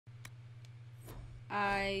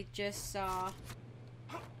I just saw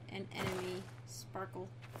an enemy sparkle.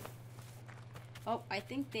 Oh, I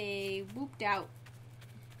think they whooped out.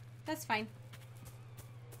 That's fine.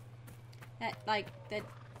 That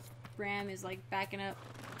ram is like backing up.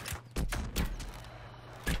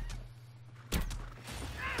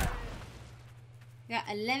 Got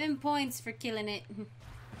 11 points for killing it.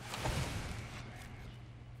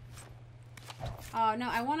 Oh no,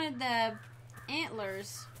 I wanted the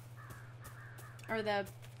antlers. Or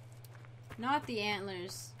not the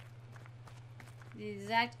antlers. The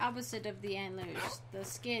exact opposite of the antlers. The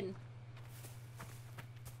skin.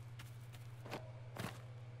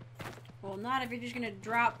 Well, not if you're just gonna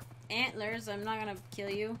drop antlers. I'm not gonna kill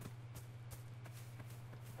you.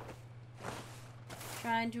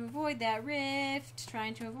 Trying to avoid that rift.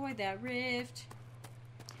 Trying to avoid that rift.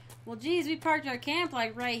 Well, geez, we parked our camp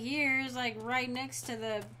like right here. It's like right next to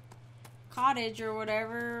the cottage or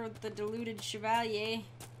whatever. The deluded chevalier.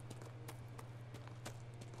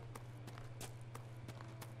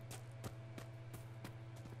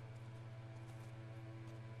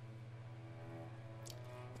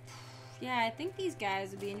 Yeah, I think these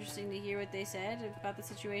guys would be interesting to hear what they said about the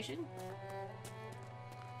situation.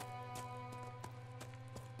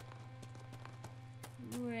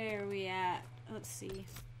 Where are we at? Let's see.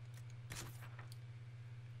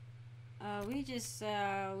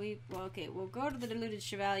 Well, okay, we'll go to the deluded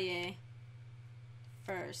chevalier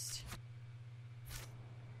first.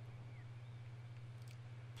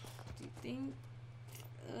 Do you think?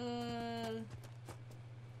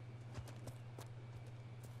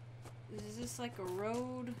 Is this like a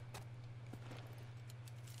road?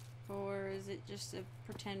 Or is it just a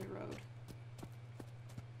pretend road?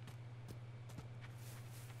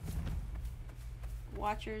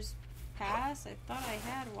 Watchers Pass? I thought I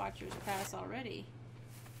had Watchers Pass already.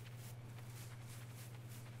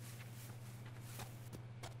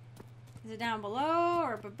 Is it down below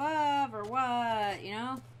or up above or what, you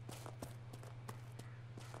know?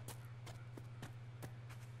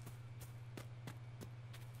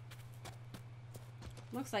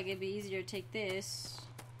 Looks like it'd be easier to take this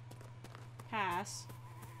pass.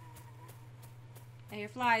 I hear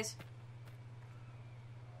flies.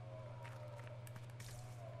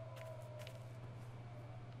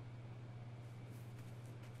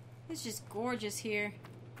 It's just gorgeous here.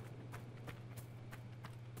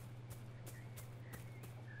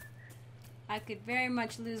 I could very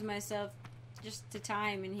much lose myself just to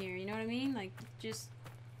time in here, you know what I mean? Like, just...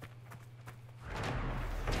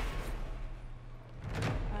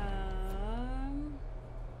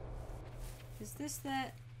 Is this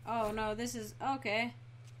that? Oh, no, this is... Okay.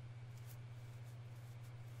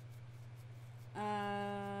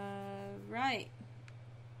 Right.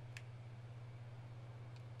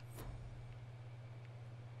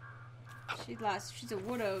 She lost. She's a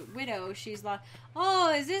widow. She's lost.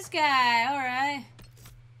 Oh, is this guy? All right.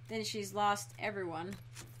 Then she's lost everyone.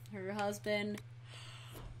 Her husband,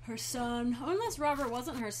 her son. Oh, unless Robert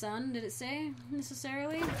wasn't her son. Did it say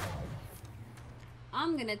necessarily?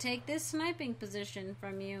 I'm gonna take this sniping position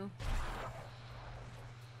from you.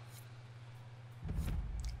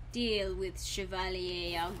 Deal with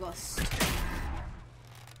Chevalier Auguste.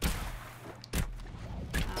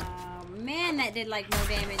 Oh man, that did like no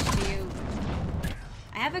damage to you.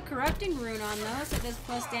 I have a corrupting rune on though, so it does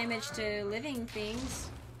plus damage to living things.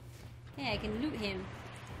 Hey, I can loot him.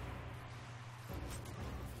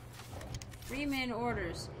 3 men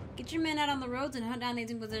orders. Get your men out on the roads and hunt down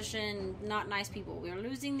these Inquisition not nice people. We are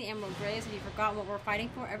losing the Emerald Graves. Have you forgotten what we're fighting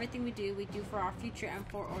for? Everything we do for our future and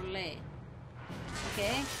for Orlais.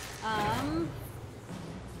 Okay.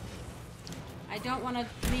 I don't want to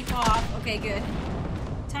leap off. Okay, good.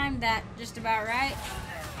 Timed that just about right.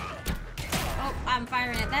 Oh, I'm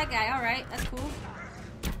firing at that guy. Alright, that's cool.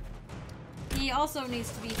 He also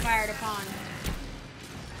needs to be fired upon.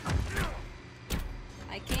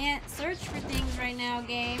 I can't search for things right now,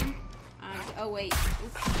 game. Oh, wait.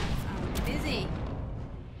 Oops. I'm busy.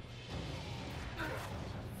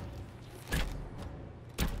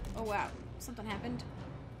 Oh, wow. Something happened.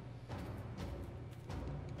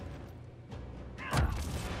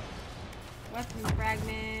 Weapon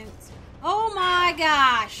fragments. Oh, my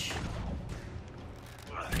gosh.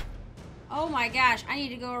 Oh, my gosh. I need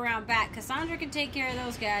to go around back. Cassandra can take care of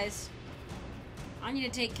those guys. I need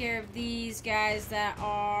to take care of these guys that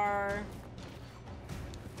are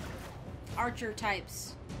archer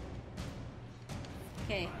types.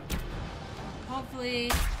 Okay.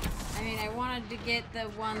 Hopefully, I mean, I wanted to get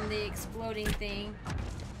the exploding thing.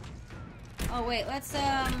 Oh wait, let's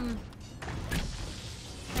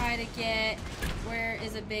try to get, where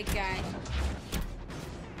is a big guy?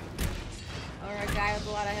 Or a guy with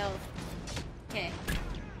a lot of health. Okay.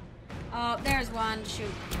 Oh, there's one.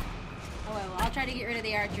 Shoot. Oh well, I'll try to get rid of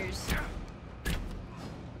the archers.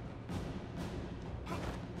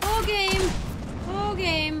 Full game! Full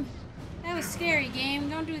game! That was scary, game.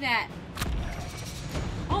 Don't do that.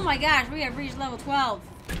 Oh my gosh, we have reached level 12.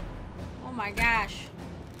 Oh my gosh.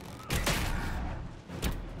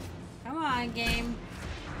 Come on, game.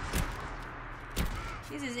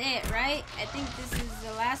 This is it, right? I think this is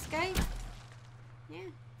the last guy? Yeah.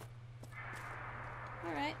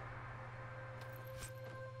 Alright.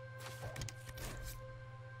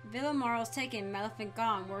 Villamoral's taken, Maleficent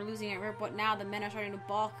gone. We're losing at but now the men are starting to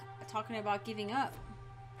balk, talking about giving up.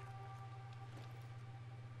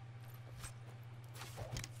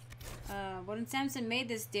 When Samson made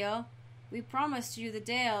this deal, we promised you the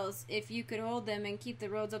Dales if you could hold them and keep the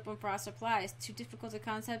roads open for our supplies. Too difficult a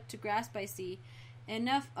concept to grasp, I see.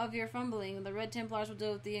 Enough of your fumbling. The Red Templars will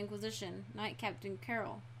deal with the Inquisition. Knight Captain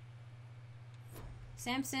Carroll.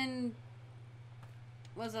 Samson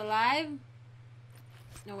was alive?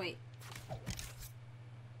 No, wait.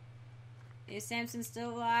 Is Samson still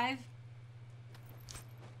alive?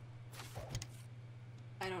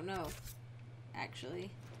 I don't know, actually.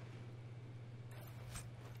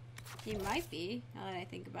 He might be, now that I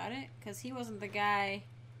think about it, because he wasn't the guy.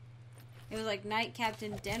 It was like Knight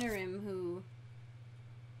Captain Denerim who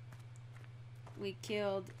we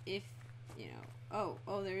killed if, you know.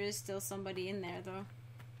 Oh, there is still somebody in there, though.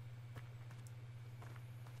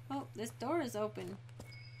 Oh, this door is open.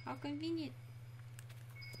 How convenient.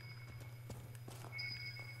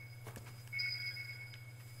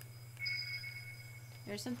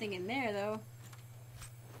 There's something in there, though.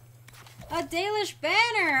 A Dalish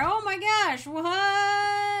banner! Oh my gosh,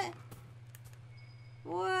 what?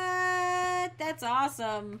 What? That's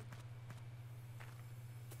awesome.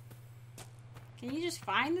 Can you just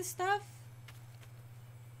find this stuff?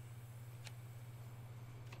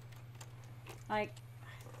 Like,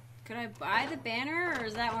 could I buy the banner, or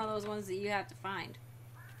is that one of those ones that you have to find?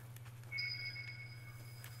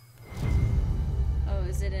 Oh,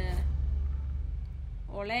 is it a...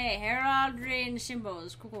 Ole, heraldry and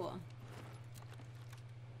symbols. Cool.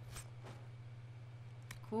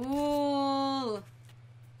 Cool.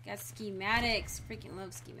 Got schematics. Freaking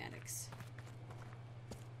love schematics.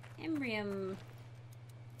 Embrium.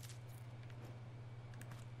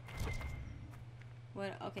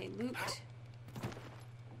 What? Okay, loot.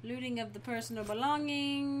 Looting of the personal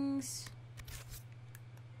belongings.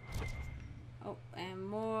 Oh, and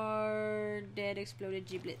more dead exploded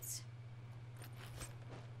giblets.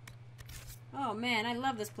 Oh man, I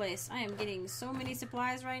love this place. I am getting so many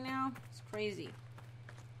supplies right now. It's crazy.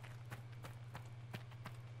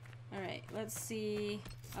 Alright, let's see.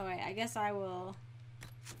 Alright, I guess I will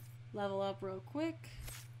level up real quick.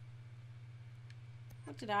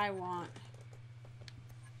 What did I want?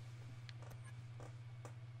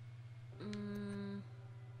 I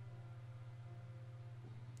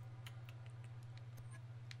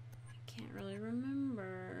can't really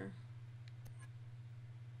remember.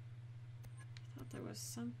 I thought there was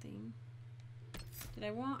something. Did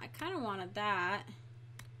I want? I kind of wanted that.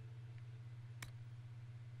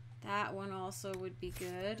 That one also would be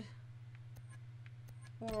good.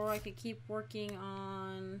 Or I could keep working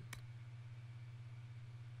on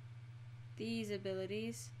these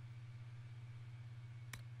abilities.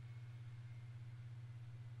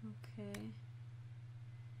 Okay.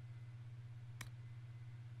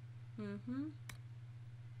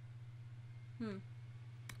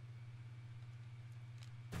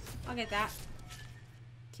 I'll get that.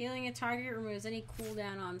 Killing a target removes any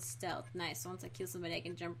cooldown on stealth. Nice. So once I kill somebody, I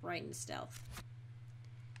can jump right into stealth.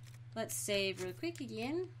 Let's save real quick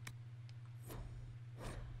again.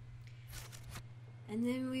 And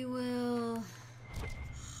then we will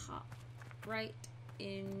hop right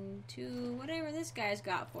into whatever this guy's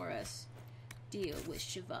got for us. Deal with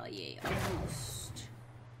Chevalier Auguste.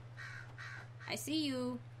 I see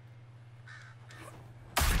you.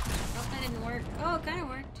 Oh, that didn't work. Oh, it kind of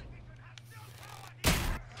worked.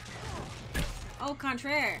 Oh,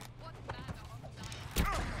 contraire.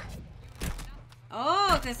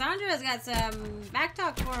 Oh, Cassandra's got some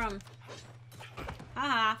backtalk for him.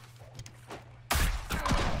 Haha.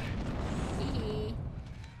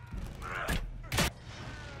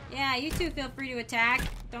 Yeah, you two feel free to attack.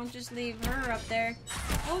 Don't just leave her up there.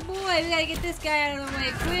 Oh boy, we gotta get this guy out of the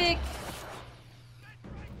way quick.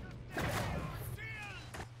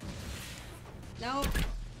 Nope.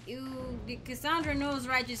 Cassandra knows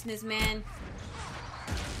righteousness, man.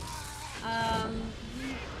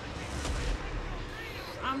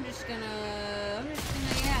 I'm just gonna,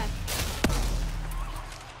 yeah.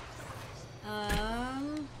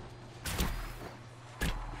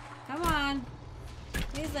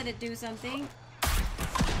 let it do something.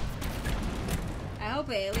 I hope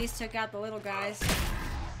it at least took out the little guys.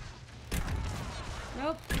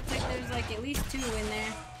 Nope, looks like there's like at least 2 in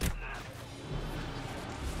there.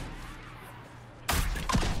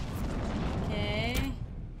 Okay.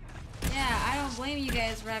 Yeah, I don't blame you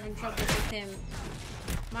guys for having trouble with him.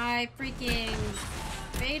 My freaking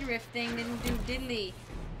fade rift thing didn't do diddly.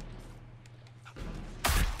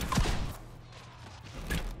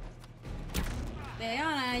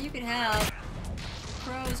 Diana, you could help.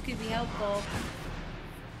 Crows could be helpful.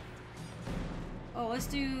 Oh, let's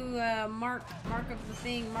do mark of the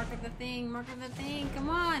thing, mark of the thing, mark of the thing. Come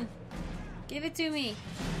on, give it to me.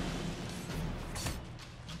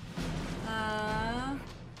 Oh,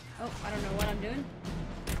 I don't know what I'm doing.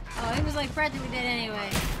 Oh, he was like practically dead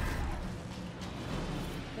anyway.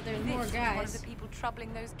 But there's more guys. One of the people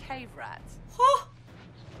troubling those cave rats. Huh!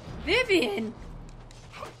 Vivian!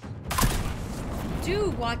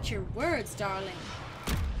 Do watch your words, darling.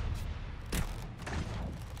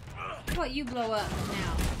 How about you blow up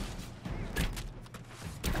now?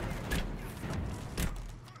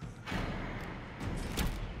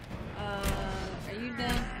 Are you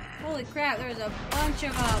done? Holy crap, there's a bunch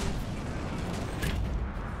of them.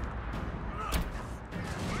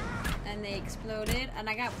 And they exploded, and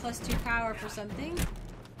I got +2 power for something.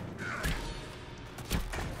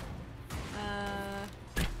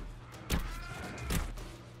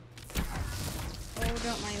 Oh,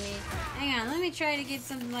 don't mind me. Hang on, let me try to get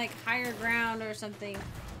something like higher ground or something.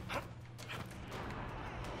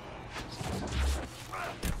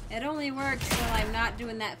 It only works when I'm not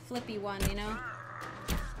doing that flippy one, you know?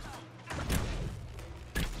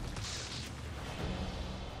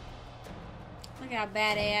 Look how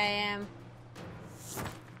bad I am.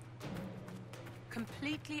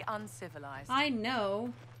 Completely uncivilized. I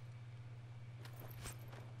know.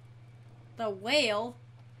 The whale.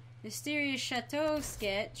 Mysterious chateau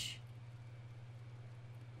sketch.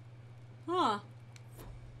 Huh.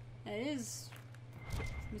 That is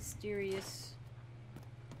mysterious.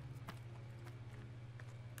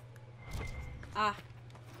 Ah.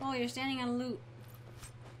 Oh, you're standing on loot.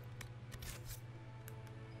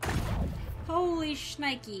 Holy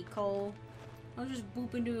shnikey, Cole. I'll just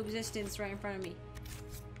boop into existence right in front of me.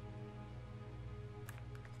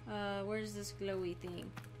 Where's this glowy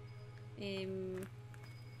thing? In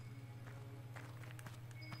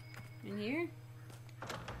here?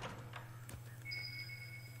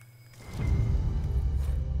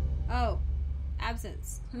 Oh.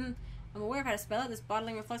 Absence. I'm aware of how to spell it. This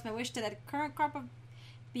bottling reflects my wish to that current crop of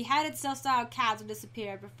beheaded self-styled cats will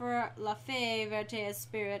disappear. I prefer la fée verte as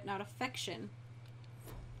spirit, not affection.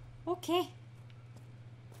 Okay.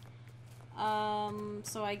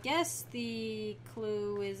 So I guess the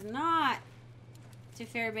clue is not to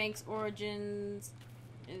Fairbanks' origins,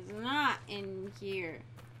 is not in here.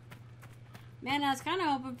 Man, I was kind of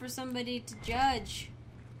hoping for somebody to judge.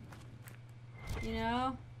 You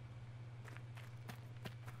know?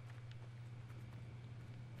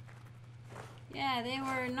 Yeah, they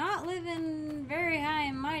were not living very high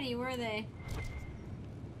and mighty, were they?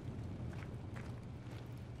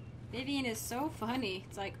 Vivian is so funny.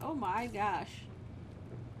 It's like, oh my gosh.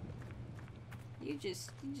 You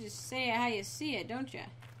just say it how you see it, don't you?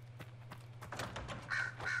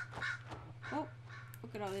 Oh,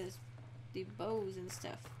 look at all this. The bows and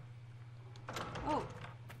stuff. Oh,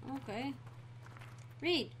 okay.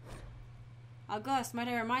 Read. August, might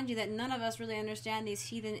I remind you that none of us really understand these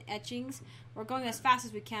heathen etchings? We're going as fast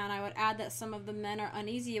as we can. I would add that some of the men are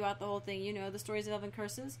uneasy about the whole thing. You know, the stories of elven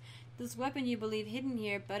curses. This weapon you believe hidden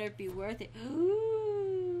here better be worth it.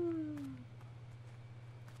 Ooh.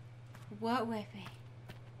 What weapon?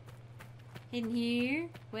 Hidden here?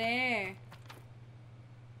 Where?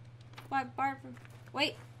 What part?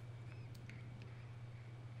 Wait.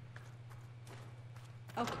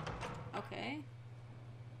 Oh. Okay.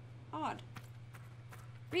 Odd.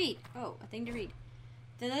 Read. Oh, a thing to read.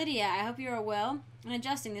 Delidia, I hope you are well and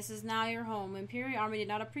adjusting. This is now your home. Imperial Army did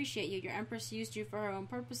not appreciate you. Your Empress used you for her own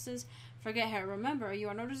purposes. Forget her. Remember, you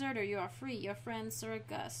are no deserter. You are free. Your friend, Sir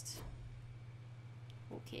August.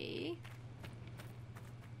 Okay.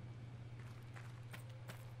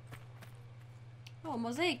 Oh,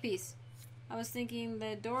 mosaic piece. I was thinking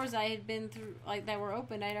the doors I had been through, like that were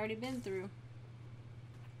open, I'd already been through.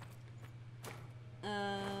 There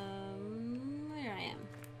I am.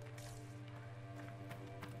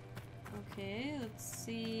 Okay, let's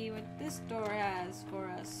see what this door has for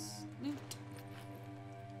us. Loot.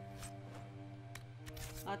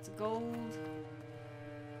 Lots of gold.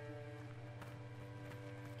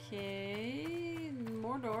 Okay,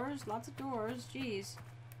 more doors, lots of doors, jeez.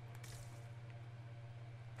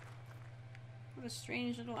 What a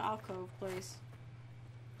strange little alcove place.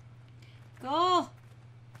 Go!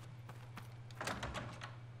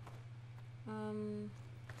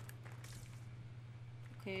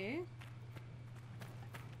 Okay.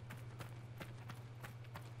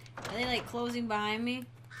 Are they like closing behind me?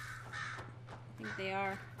 I think they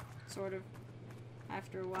are. Sort of.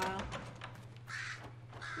 After a while.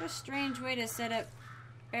 What a strange way to set up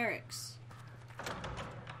barracks.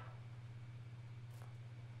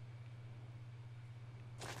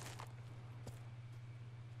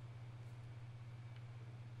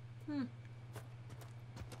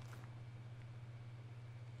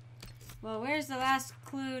 Well, where's the last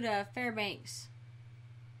clue to Fairbanks?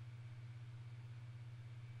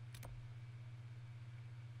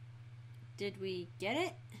 Did we get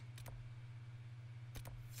it?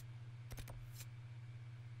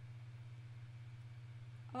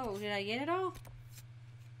 Oh, did I get it all?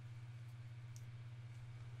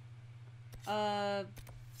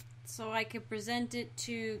 So I could present it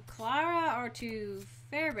to Clara or to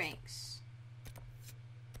Fairbanks?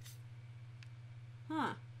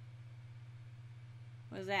 Huh.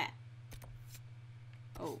 What is that?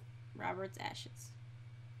 Oh, Robert's ashes.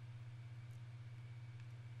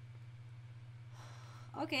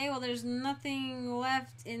 Okay, well there's nothing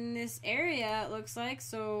left in this area, it looks like,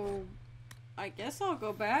 so I guess I'll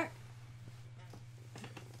go back.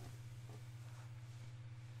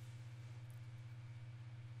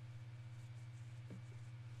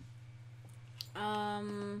 I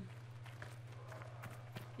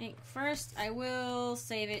think first I will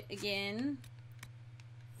save it again.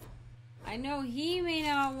 I know he may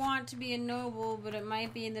not want to be a noble, but it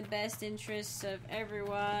might be in the best interests of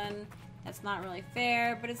everyone. That's not really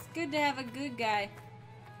fair, but it's good to have a good guy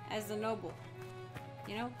as the noble.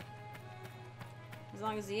 You know? As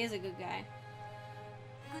long as he is a good guy.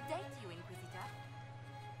 Good day to you, Inquisitor.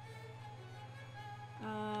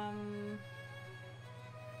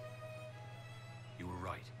 You were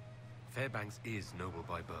right. Fairbanks is noble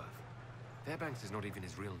by birth. Fairbanks is not even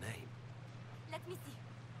his real name. Let me see.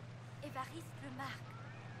 Évariste Remarque.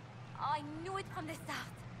 I knew it from the start.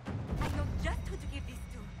 I know just who to give this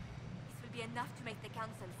to. This will be enough to make the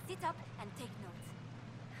council sit up and take notes.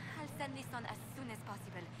 I'll send this on as soon as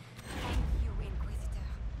possible. Thank you, Inquisitor.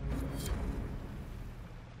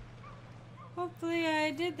 Hopefully I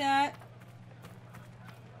did that.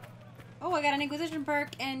 Oh, I got an Inquisition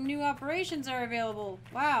perk and new operations are available.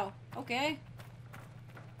 Wow. Okay.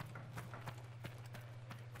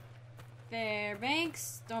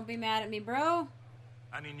 Fairbanks, don't be mad at me, bro.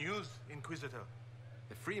 Any news, Inquisitor?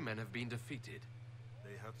 The Freemen have been defeated.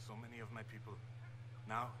 They hurt so many of my people.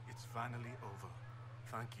 Now it's finally over.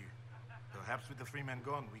 Thank you. Perhaps with the Freemen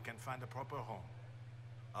gone, we can find a proper home.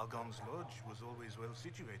 Algon's Lodge was always well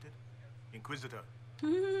situated. Inquisitor.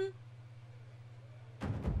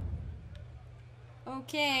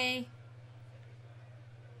 Okay.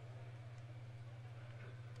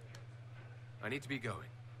 I need to be going.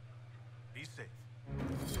 Be safe.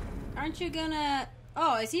 Aren't you gonna...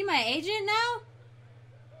 Oh, is he my agent now?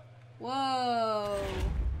 Whoa.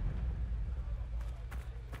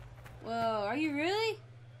 Whoa, are you really?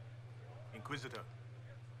 Inquisitor.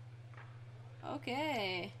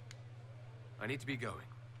 Okay. I need to be going.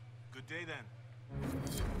 Good day then.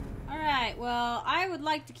 Alright, well, I would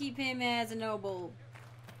like to keep him as a noble.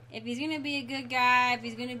 If he's gonna be a good guy, if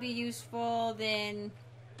he's gonna be useful, then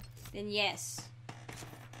yes.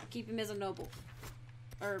 Keep him as a noble.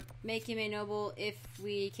 Or make him a noble if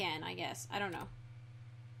we can, I guess. I don't know.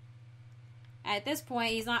 At this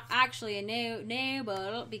point, he's not actually a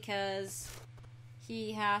noble because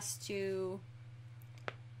he has to...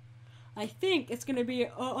 I think it's going to be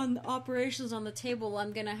on the operations on the table.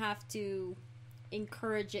 I'm going to have to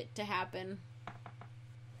encourage it to happen.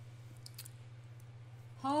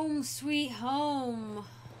 Home sweet home.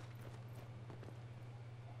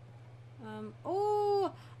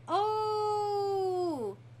 Ooh,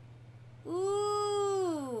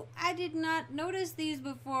 I did not notice these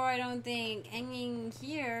before, I don't think. Hanging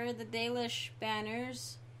here, the Dalish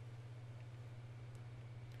banners.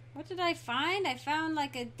 What did I find? I found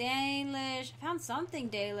like a Dalish... I found something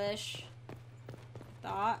Dalish. I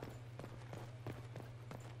thought.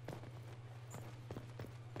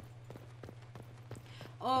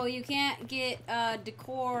 Oh, you can't get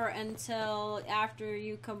decor until after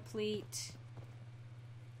you complete...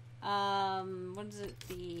 what is it?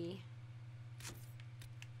 The...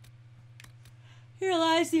 Here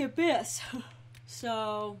lies the abyss.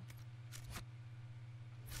 So...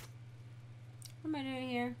 What am I doing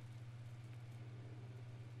here?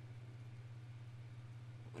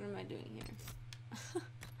 What am I doing here?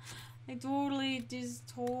 I totally...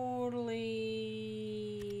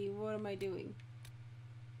 What am I doing?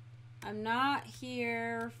 I'm not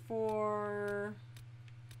here for...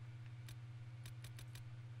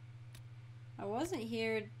 I wasn't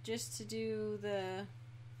here just to do the...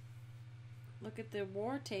 Look at the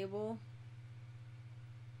war table.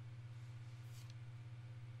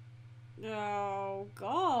 Oh,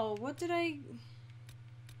 God, what did I...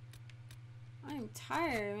 I'm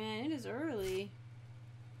tired, man. It is early.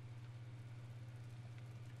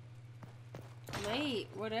 Late,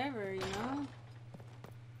 whatever, you know?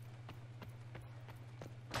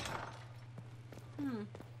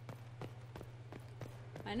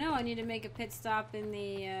 I know I need to make a pit stop in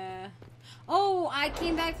the, Oh, I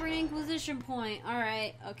came back for an Inquisition point.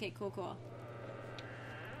 Alright. Okay, cool.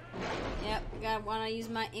 Yep, wanna use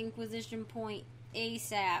my Inquisition point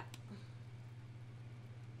ASAP. I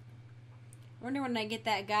wonder when I get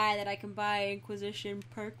that guy that I can buy Inquisition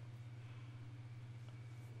perk.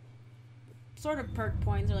 Sort of perk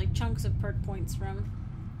points, or like chunks of perk points from.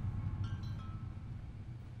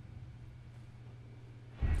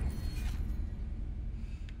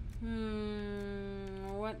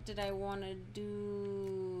 What did I want to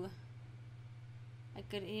do? I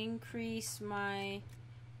could increase my...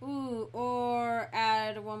 Ooh, or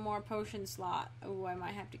add one more potion slot. Ooh, I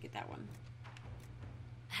might have to get that one.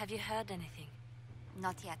 Have you heard anything?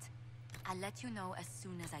 Not yet. I'll let you know as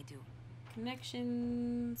soon as I do.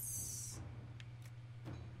 Connections.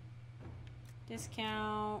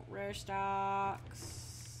 Discount. Rare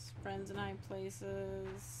stocks. Friends in high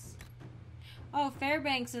places. Oh,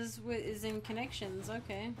 Fairbanks is in connections.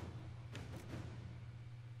 Okay.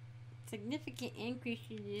 Significant increase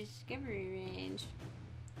in discovery range.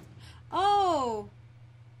 Oh!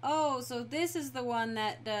 Oh, so this is the one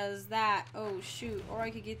that does that. Oh, shoot. Or I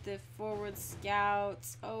could get the forward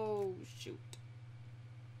scouts. Oh, shoot.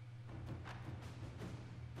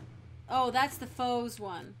 Oh, that's the foes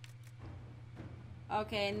one.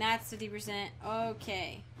 Okay, and that's 50%.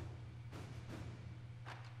 Okay.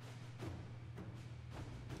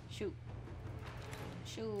 Shoot.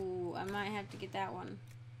 Shoot. I might have to get that one.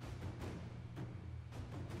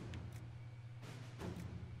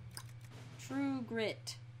 True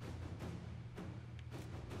grit.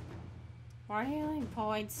 Why are you healing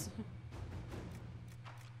points?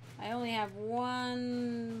 I only have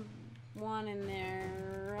one in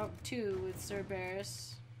there. Oh, two with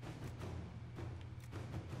Cerberus.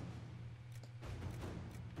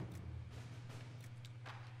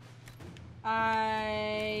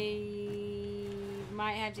 I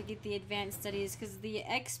might have to get the advanced studies because the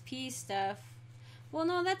XP stuff. Well,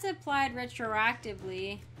 no, that's applied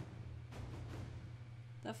retroactively.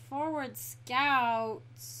 The forward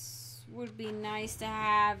scouts would be nice to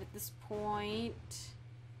have at this point.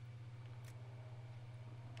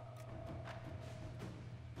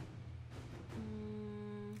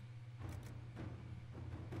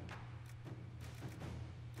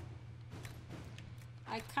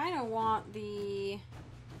 I kind of want the...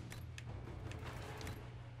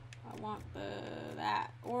 I want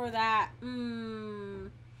that. Or that.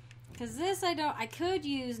 Because this I could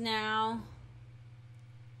use now.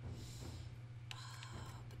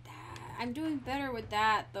 But that, I'm doing better with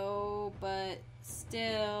that though, but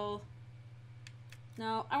still.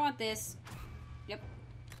 No, I want this. Yep.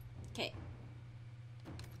 Okay.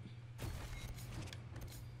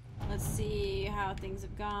 Let's see how things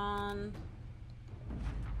have gone.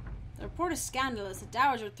 The report is scandalous. The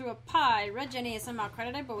Dowager threw a pie. Red Jenny is somehow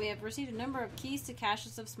credited, but we have received a number of keys to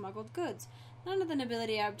caches of smuggled goods. None of the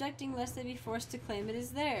nobility are objecting lest they be forced to claim it is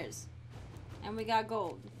theirs. And we got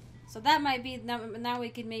gold. So that might be... Now we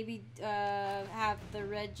could maybe have the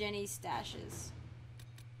Red Jenny stashes.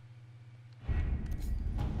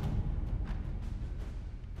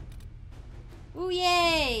 Ooh,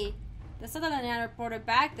 yay! The Sutherland man reported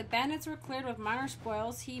back. The bandits were cleared with minor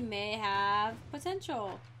spoils. He may have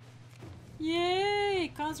potential.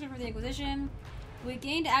 Yay! Conscript for the Inquisition. We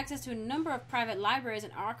gained access to a number of private libraries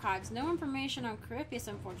and archives. No information on Caripius,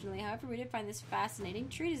 unfortunately. However, we did find this fascinating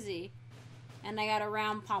treatise. And I got a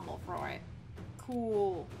round pommel for it.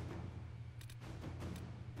 Cool.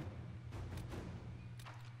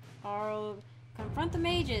 Or confront the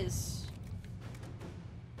mages.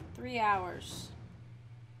 3 hours.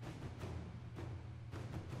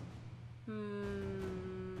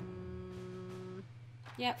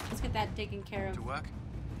 Yep, let's get that taken care of. To work?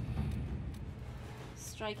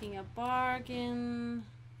 Striking a bargain.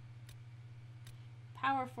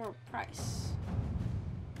 Power for a price.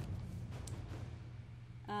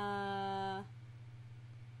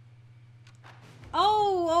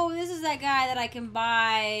 Oh, this is that guy that I can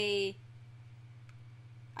buy.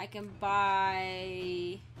 I can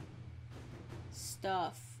buy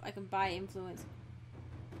stuff. I can buy influence.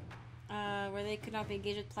 Where they could not be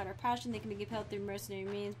engaged with plight or passion, they can be compelled through mercenary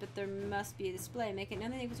means, but there must be a display. Make it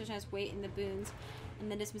none of the Inquisition has weight in the boons,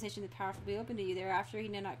 and the dispensation of the powerful will be open to you. Thereafter, he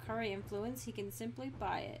need not curry influence, he can simply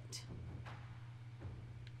buy it.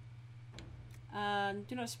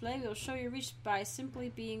 Do not display, we will show your reach by simply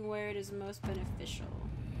being where it is most beneficial.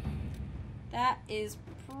 That is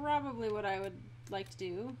probably what I would like to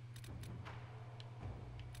do.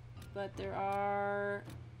 But there are...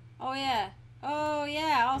 Oh yeah! Oh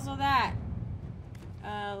yeah, also that!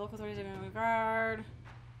 Local authorities are going to regard.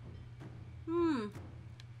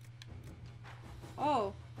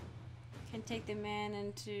 Oh. Can take the man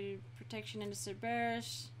into protection into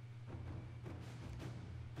Cerberus.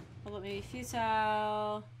 Although it may be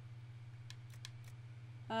futile.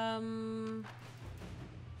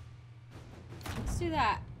 Let's do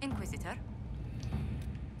that. Inquisitor.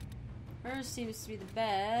 Hers seems to be the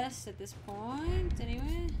best at this point,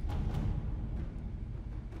 anyway.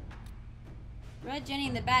 Red Jenny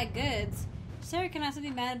and the bad goods. Sarah cannot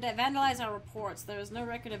simply vandalize our reports. There is no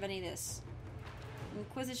record of any of this.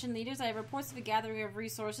 Inquisition leaders, I have reports of a gathering of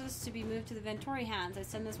resources to be moved to the Ventori hands. I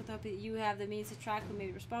send this with the hope that you have the means to track who may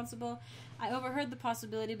be responsible. I overheard the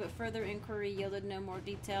possibility, but further inquiry yielded no more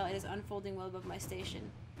detail. It is unfolding well above my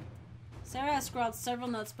station. Sarah has scrawled several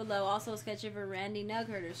notes below, also a sketch of a Randy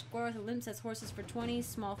Nugherder. Square with a limp says horses for 20,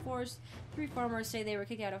 small force. 3 farmers say they were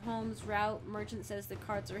kicked out of homes. Route merchant says the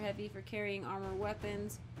carts are heavy for carrying armor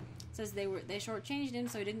weapons. Says they shortchanged him,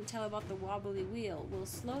 so he didn't tell about the wobbly wheel. We'll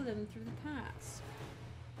slow them through the pass.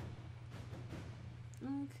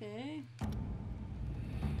 Okay.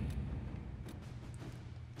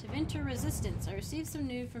 Tevinter resistance. I received some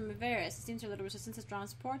news from Maveris. It seems her little resistance has drawn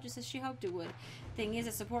support just as she hoped it would. Thing is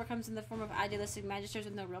that support comes in the form of idealistic magisters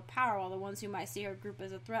with no real power, while the ones who might see her group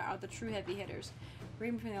as a threat are the true heavy hitters.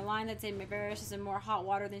 Reading between the lines, I'd say Maveris is in more hot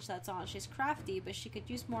water than she lets on. She's crafty, but she could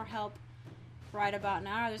use more help right about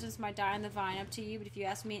now. Our resistance might die in the vine, up to you, but if you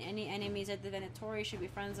ask me, any enemies at the Venatori should be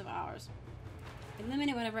friends of ours.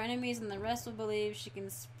 Eliminate one of her enemies and the rest will believe she can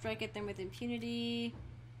strike at them with impunity.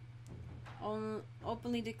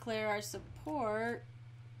 Openly declare our support.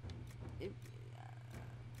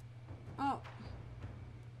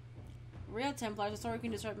 Real Templars, a sword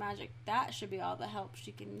can disrupt magic. That should be all the help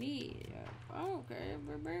she can need. Okay.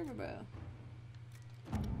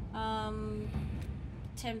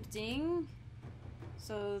 Tempting.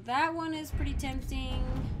 So that one is pretty tempting.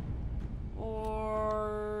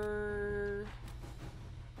 Or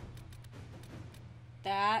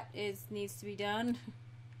that needs to be done.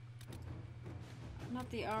 Not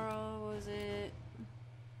the RO, was it?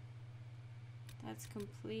 That's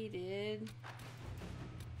completed.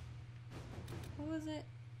 What was it?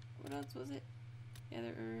 What else was it? The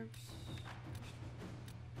other herbs.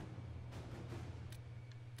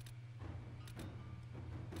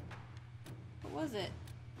 What was it?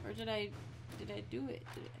 Or did I do it?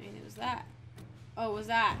 It was that. Oh, it was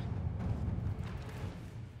that.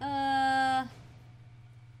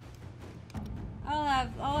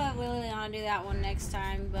 I'll have Liliana do that one next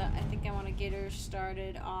time, but I think I want to get her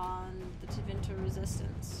started on the Tevinter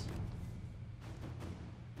resistance.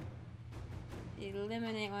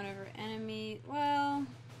 Eliminate one of her enemies. Well,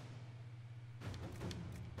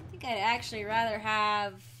 I think I'd actually rather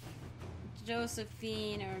have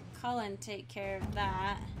Josephine or Cullen take care of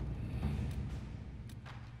that.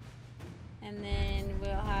 And then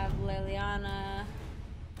we'll have Liliana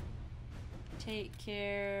take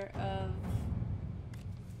care of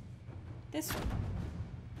this one.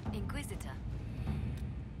 Inquisitor.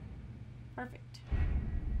 Perfect.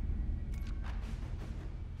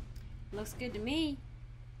 Looks good to me.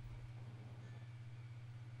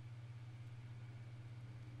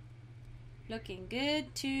 Looking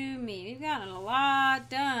good to me. We've gotten a lot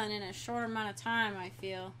done in a short amount of time, I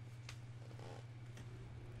feel.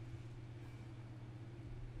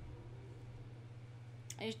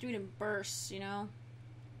 I just do it in bursts, you know?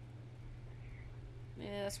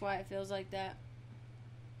 Yeah, that's why it feels like that.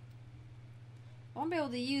 I won't be able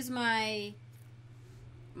to use my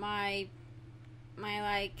like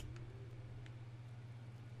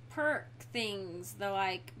perk things,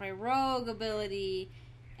 my rogue ability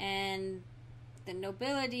and the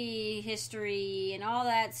nobility history and all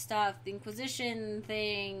that stuff, the Inquisition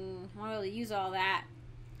thing. I won't be able to use all that,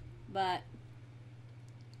 but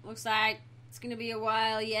looks like it's gonna be a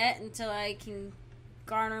while yet until I can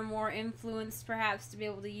garner more influence, perhaps, to be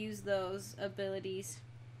able to use those abilities.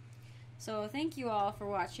 So thank you all for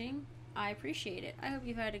watching. I appreciate it. I hope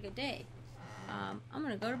you've had a good day. I'm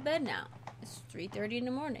gonna go to bed now. It's 3:30 in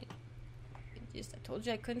the morning. I told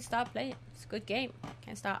you I couldn't stop playing. It's a good game.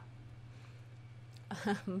 Can't stop.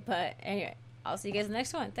 But anyway, I'll see you guys in the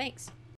next one. Thanks.